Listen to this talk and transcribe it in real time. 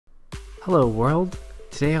Hello world!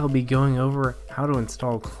 Today I'll be going over how to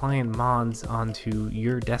install client mods onto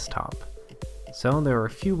your desktop. So there are a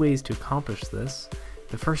few ways to accomplish this.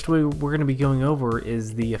 The first way we're going to be going over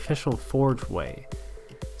is the official Forge way.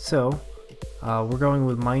 So we're going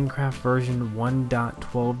with Minecraft version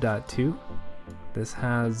 1.12.2. This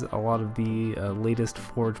has a lot of the latest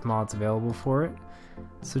Forge mods available for it.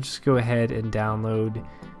 So just go ahead and download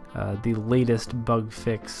the latest bug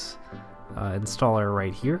fix installer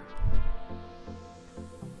right here.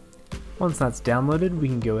 Once that's downloaded, we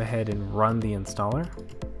can go ahead and run the installer.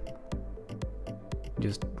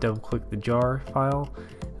 Just double click the jar file.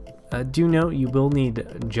 Do note you will need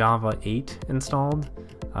Java 8 installed.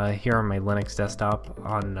 Here on my Linux desktop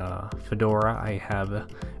on Fedora, I have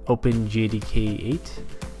OpenJDK 8,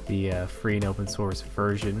 the free and open source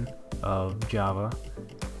version of Java.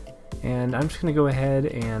 And I'm just going to go ahead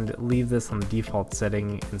and leave this on the default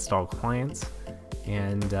setting, install clients.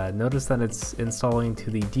 And notice that it's installing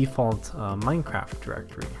to the default Minecraft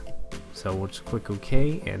directory. So we'll just click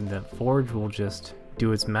OK, and the Forge will just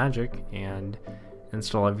do its magic and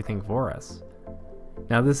install everything for us.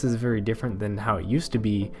 Now this is very different than how it used to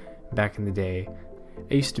be back in the day.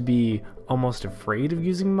 I used to be almost afraid of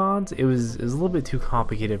using mods. It was a little bit too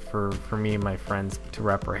complicated for me and my friends to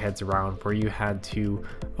wrap our heads around, where you had to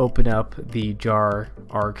open up the jar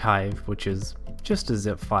archive, which is just a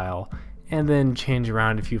zip file, and then change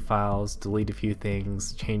around a few files, delete a few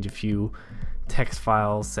things, change a few text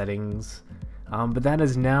file settings. But that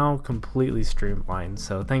is now completely streamlined,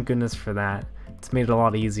 so thank goodness for that. It's made it a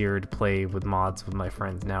lot easier to play with mods with my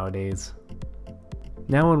friends nowadays.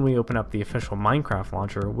 Now when we open up the official Minecraft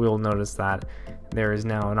launcher, we'll notice that there is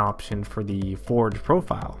now an option for the Forge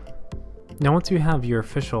profile. Now once you have your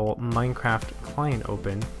official Minecraft client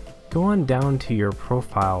open, go on down to your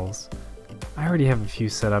profiles. I already have a few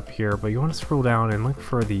set up here, but you want to scroll down and look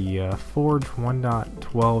for the Forge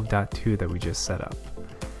 1.12.2 that we just set up.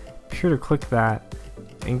 Be sure to click that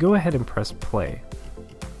and go ahead and press play.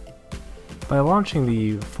 By launching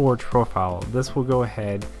the Forge profile, this will go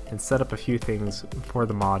ahead and set up a few things for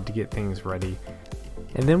the mod to get things ready.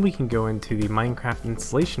 And then we can go into the Minecraft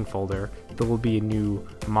installation folder. There will be a new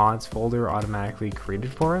mods folder automatically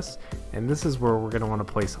created for us, and this is where we're going to want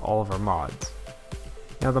to place all of our mods.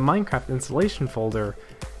 Now the Minecraft installation folder,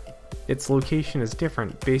 its location is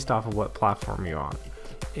different based off of what platform you're on.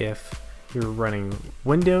 If you're running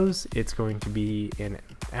Windows, it's going to be in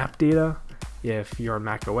appdata. If you're on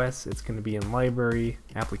Mac OS, it's going to be in library,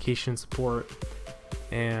 application support,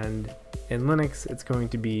 and in Linux, it's going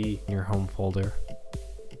to be in your home folder.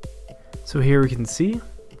 So here we can see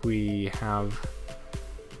we have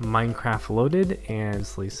Minecraft loaded, and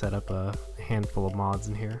just set up a handful of mods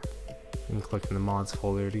in here. And click in the mods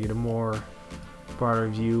folder to get a more broader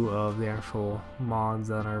view of the actual mods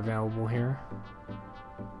that are available here.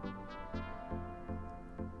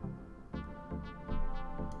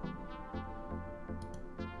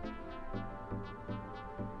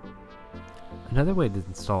 Another way to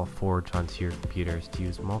install Forge onto your computer is to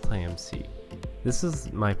use MultiMC. This is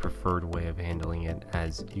my preferred way of handling it,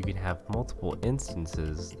 as you can have multiple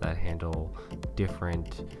instances that handle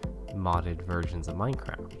different modded versions of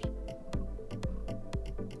Minecraft.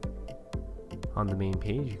 On the main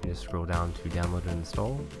page, you can just scroll down to download and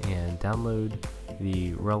install, and download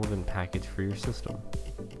the relevant package for your system.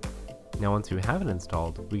 Now once you have it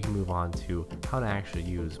installed, we can move on to how to actually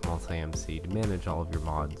use MultiMC to manage all of your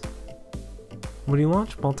mods. When you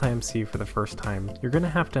launch MultiMC for the first time, you're going to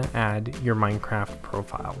have to add your Minecraft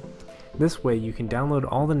profile. This way you can download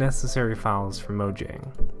all the necessary files from Mojang.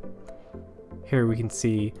 Here we can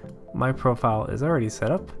see my profile is already set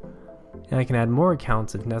up, and I can add more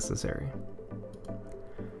accounts if necessary.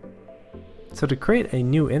 So to create a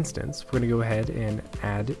new instance, we're going to go ahead and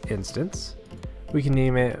add instance. We can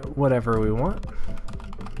name it whatever we want.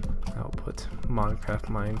 I'll put Minecraft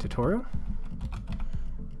Mine Tutorial.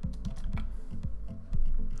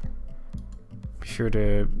 Be sure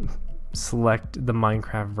to select the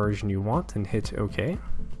Minecraft version you want and hit OK.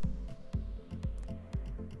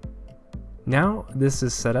 Now this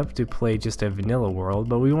is set up to play just a vanilla world,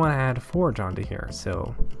 but we want to add Forge onto here.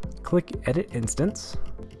 So click Edit Instance.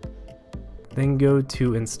 Then go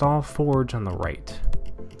to Install Forge on the right.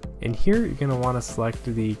 And here you're going to want to select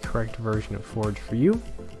the correct version of Forge for you.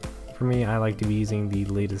 For me, I like to be using the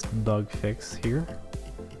latest bug fix here.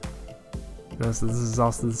 Notice this is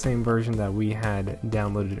also the same version that we had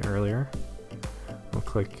downloaded earlier. We'll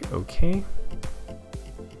click OK.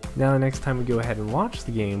 Now the next time we go ahead and launch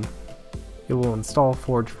the game, it will install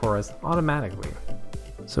Forge for us automatically.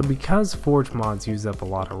 So because Forge mods use up a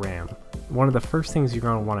lot of RAM, one of the first things you're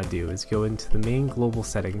going to want to do is go into the main global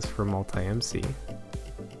settings for MultiMC,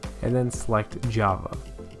 and then select Java.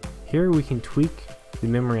 Here we can tweak the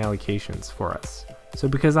memory allocations for us. So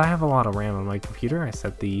because I have a lot of RAM on my computer, I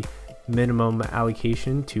set the minimum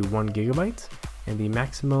allocation to 1 GB and the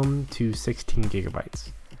maximum to 16 GB.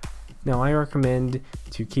 Now I recommend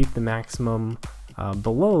to keep the maximum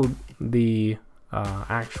below the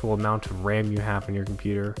actual amount of RAM you have on your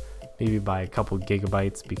computer, maybe by a couple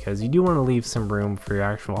gigabytes, because you do want to leave some room for your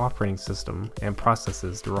actual operating system and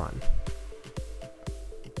processes to run.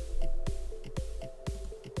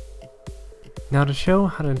 Now to show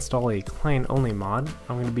how to install a client-only mod,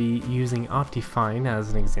 I'm going to be using OptiFine as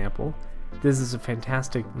an example. This is a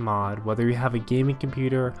fantastic mod whether you have a gaming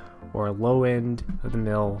computer or a low-end of the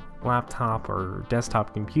mill laptop or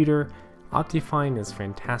desktop computer. OptiFine is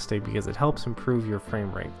fantastic because it helps improve your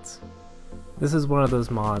frame rates. This is one of those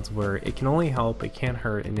mods where it can only help, it can't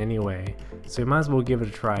hurt in any way, so you might as well give it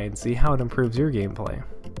a try and see how it improves your gameplay.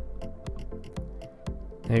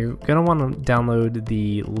 Now you're going to want to download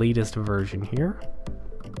the latest version here.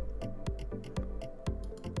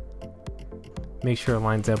 Make sure it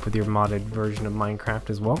lines up with your modded version of Minecraft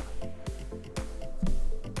as well.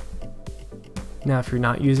 Now if you're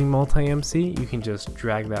not using MultiMC, you can just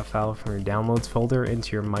drag that file from your downloads folder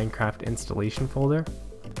into your Minecraft installation folder.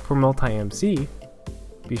 For MultiMC,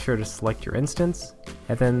 be sure to select your instance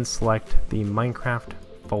and then select the Minecraft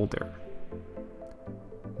folder.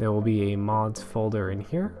 There will be a mods folder in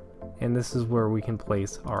here, and this is where we can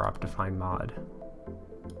place our OptiFine mod.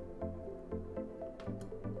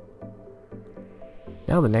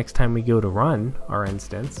 Now the next time we go to run our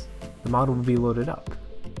instance, the mod will be loaded up.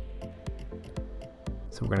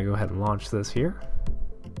 So we're going to go ahead and launch this here.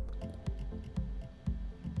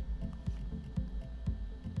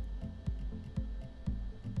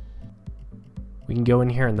 We can go in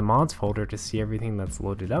here in the mods folder to see everything that's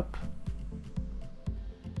loaded up.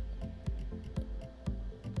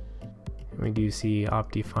 We do see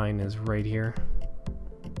OptiFine is right here.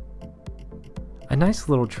 A nice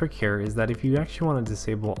little trick here is that if you actually want to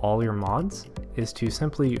disable all your mods, is to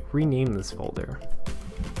simply rename this folder.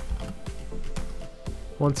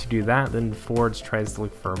 Once you do that, then Forge tries to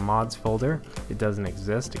look for a mods folder. It doesn't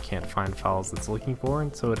exist, it can't find files it's looking for,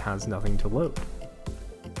 and so it has nothing to load.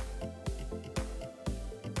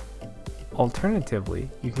 Alternatively,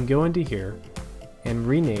 you can go into here and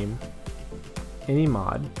rename any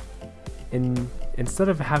mod, and instead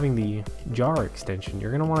of having the jar extension,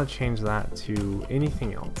 you're going to want to change that to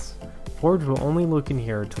anything else. Forge will only look in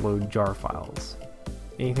here to load jar files.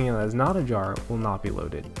 Anything that is not a jar will not be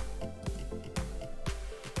loaded.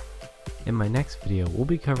 In my next video, we'll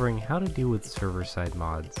be covering how to deal with server-side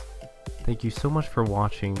mods. Thank you so much for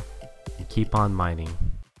watching, and keep on mining.